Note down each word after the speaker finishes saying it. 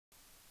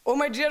Oh,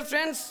 my dear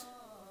friends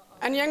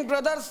and young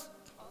brothers,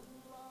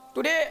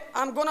 today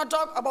I'm going to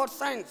talk about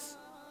science.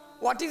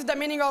 What is the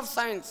meaning of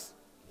science?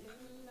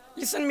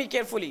 Listen me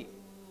carefully.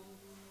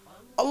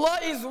 Allah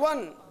is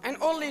one and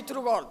only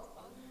true God.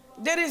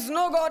 There is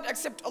no God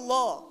except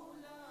Allah.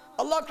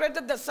 Allah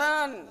created the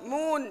sun,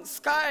 moon,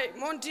 sky,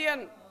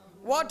 mountain,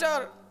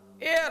 water,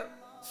 air.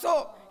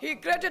 So He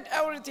created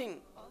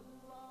everything.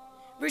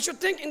 We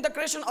should think in the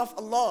creation of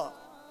Allah.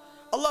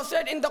 Allah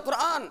said in the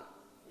Quran,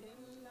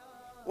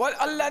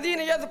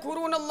 وَالَّذِينَ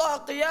يَذْكُرُونَ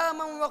اللَّهَ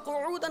قِيَامًا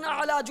وَقُعُودًا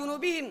عَلَى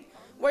جُنُوبِهِمْ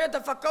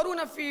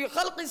وَيَتَفَكَّرُونَ فِي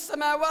خَلْقِ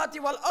السَّمَاوَاتِ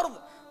وَالْأَرْضِ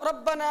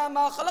رَبَّنَا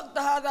مَا خَلَقْتَ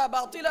هَذَا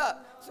بَاطِلًا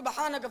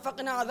سُبْحَانَكَ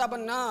فَقِنَا عَذَابَ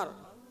النَّارِ.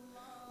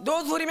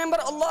 Those who remember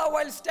Allah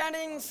while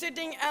standing,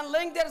 sitting and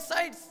laying their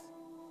sides.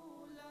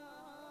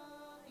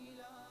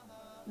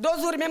 Those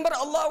who remember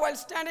Allah while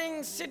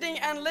standing, sitting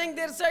and laying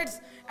their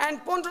sides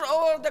and ponder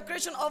over the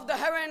creation of the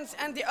heavens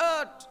and the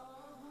earth.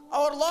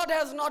 Our Lord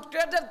has not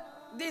created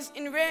this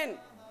in vain.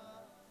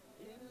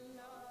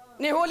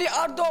 Nay, holy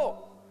art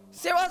thou,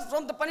 save us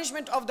from the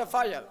punishment of the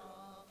fire.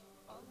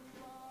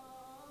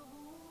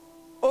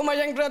 Oh, my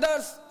young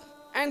brothers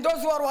and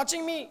those who are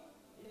watching me,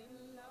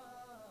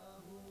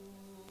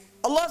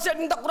 Allah said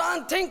in the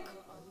Quran, think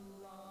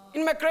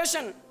in my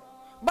creation,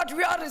 but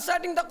we are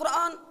reciting the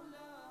Quran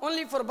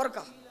only for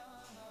barakah.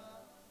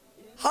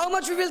 How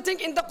much we will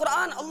think in the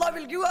Quran, Allah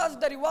will give us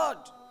the reward,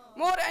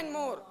 more and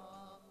more.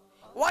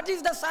 What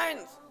is the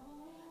science?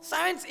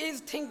 Science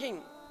is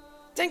thinking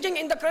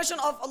in the creation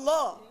of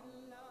Allah.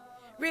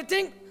 We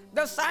think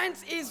the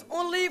science is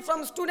only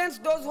from students,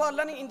 those who are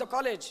learning in the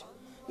college.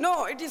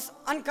 No, it is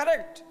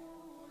incorrect.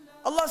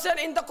 Allah said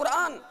in the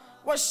Quran,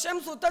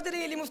 وَالشَّمْسُ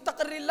تَدْرِي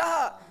لِمُسْتَقَرِّ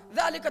لَهَا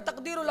ذَلِكَ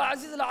تَقْدِيرُ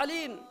الْعَزِيزِ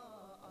الْعَلِيمِ.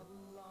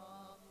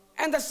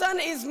 And the sun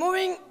is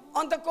moving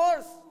on the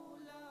course,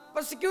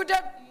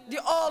 persecuted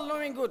the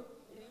all-knowing good.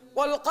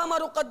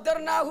 وَالْقَمَرُ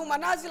قَدَّرْنَاهُ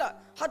مَنَازِلَ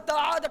حَتَّى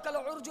عَادَ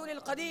كَالْعُرْجُونِ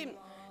الْقَدِيمِ.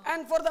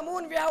 And for the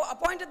moon we have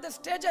appointed the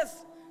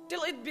stages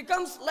till it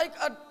becomes like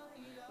a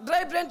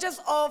dry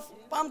branches of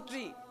palm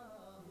tree.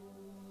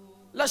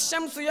 لَا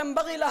الشَّمْسُ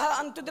يَنْبَغِي لَهَا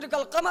أَن تُدْرِكَ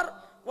الْقَمَرَ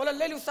وَلَا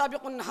اللَّيْلُ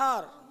سَابِقُ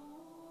النَّهَارِ.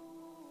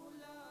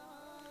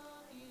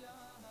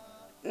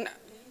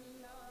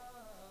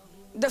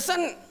 The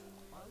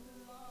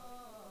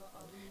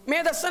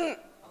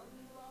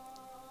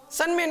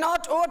sun may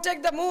not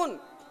overtake the moon,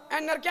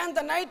 and nor can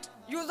the night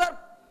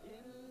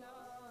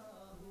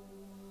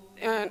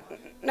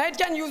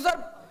can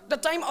usurp the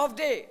time of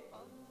day.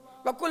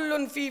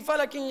 وَكُلٌّ فِي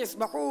فَلَكٍ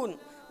يَسْبَحُونَ.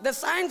 The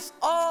signs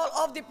all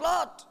of the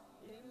plot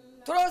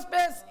throw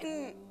space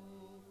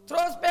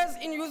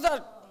in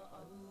user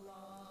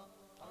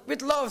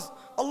with loves.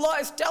 Allah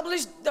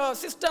established the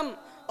system.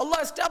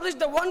 Allah established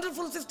the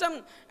wonderful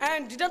system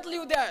and didn't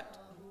leave that.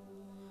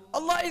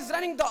 Allah is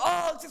running the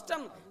all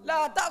system.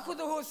 لا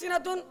تأخذه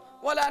سنة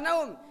ولا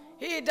نوم.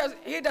 He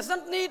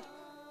doesn't need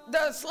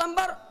the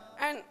slumber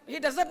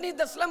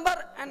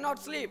and not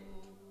sleep.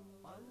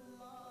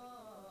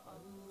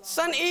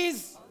 Sun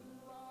is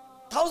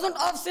thousands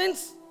of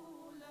suns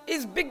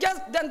is bigger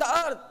than the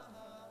earth.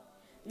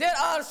 There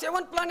are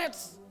 7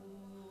 planets.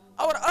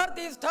 Our earth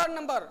is third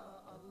number.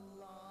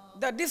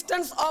 The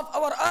distance of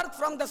our earth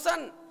from the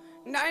sun,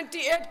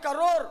 98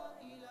 crore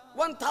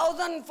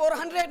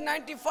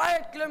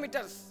 1,495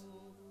 kilometers.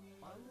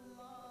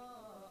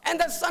 And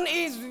the sun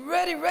is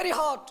very, very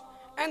hot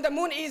and the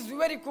moon is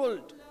very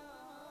cold.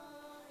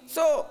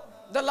 So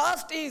the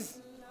last is,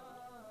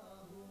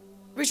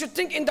 we should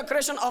think in the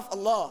creation of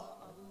Allah.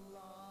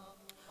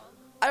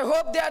 I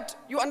hope that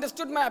you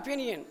understood my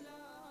opinion.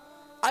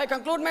 I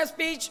conclude my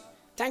speech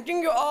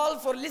thanking you all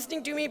for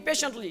listening to me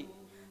patiently.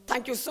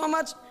 Thank you so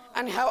much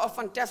and have a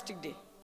fantastic day.